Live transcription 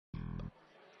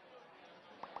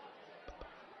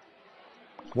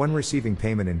When receiving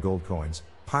payment in gold coins,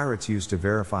 pirates used to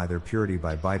verify their purity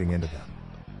by biting into them.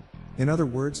 In other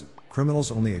words,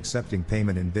 criminals only accepting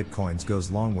payment in bitcoins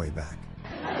goes long way back.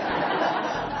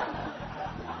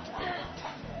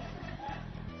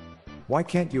 Why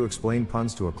can't you explain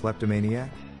puns to a kleptomaniac?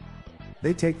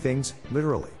 They take things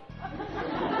literally.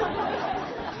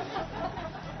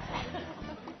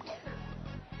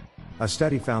 A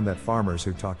study found that farmers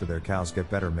who talk to their cows get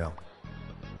better milk.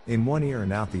 In one ear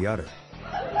and out the other.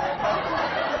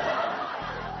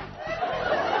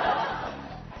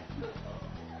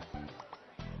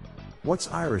 What's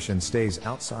Irish and stays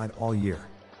outside all year?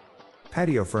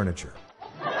 Patio furniture.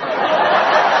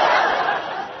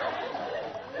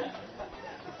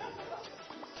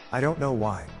 I don't know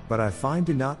why, but I find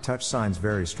do not touch signs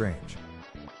very strange.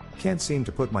 Can't seem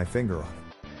to put my finger on it.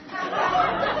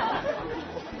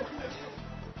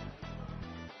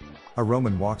 A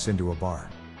Roman walks into a bar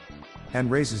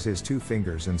and raises his 2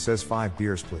 fingers and says 5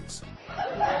 beers please.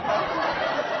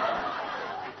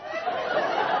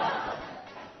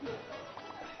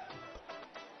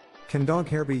 Can dog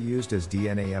hair be used as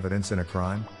DNA evidence in a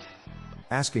crime?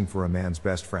 Asking for a man's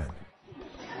best friend.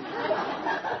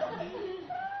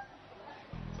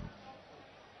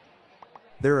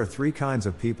 There are 3 kinds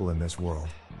of people in this world.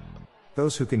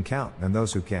 Those who can count and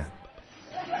those who can't.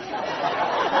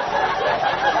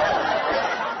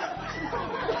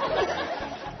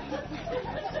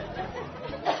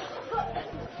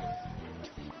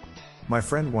 My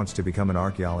friend wants to become an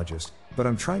archaeologist, but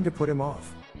I'm trying to put him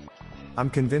off. I'm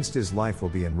convinced his life will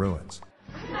be in ruins.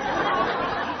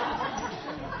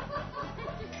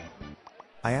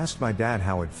 I asked my dad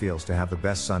how it feels to have the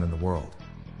best son in the world.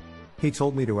 He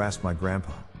told me to ask my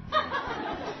grandpa.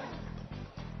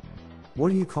 What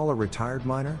do you call a retired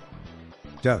miner?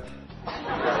 Doug.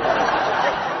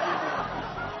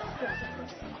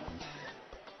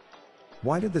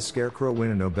 Why did the Scarecrow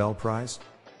win a Nobel Prize?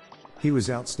 He was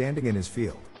outstanding in his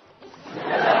field.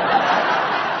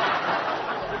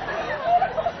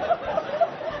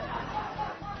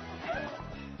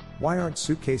 Why aren't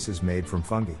suitcases made from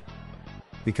fungi?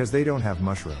 Because they don't have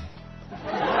mushroom.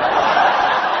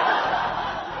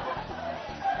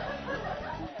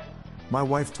 My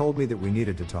wife told me that we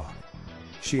needed to talk.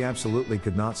 She absolutely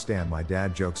could not stand my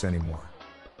dad jokes anymore.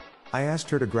 I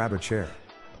asked her to grab a chair.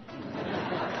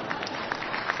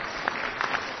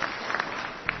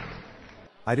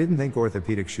 I didn't think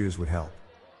orthopedic shoes would help.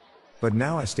 But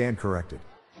now I stand corrected.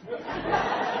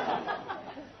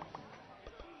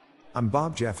 I'm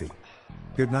Bob Jeffy.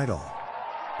 Good night all.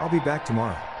 I'll be back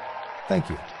tomorrow. Thank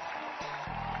you.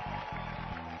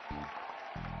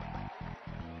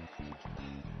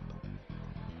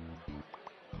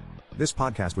 This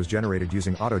podcast was generated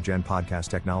using AutoGen podcast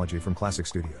technology from Classic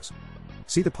Studios.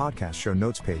 See the podcast show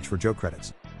notes page for joke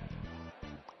credits.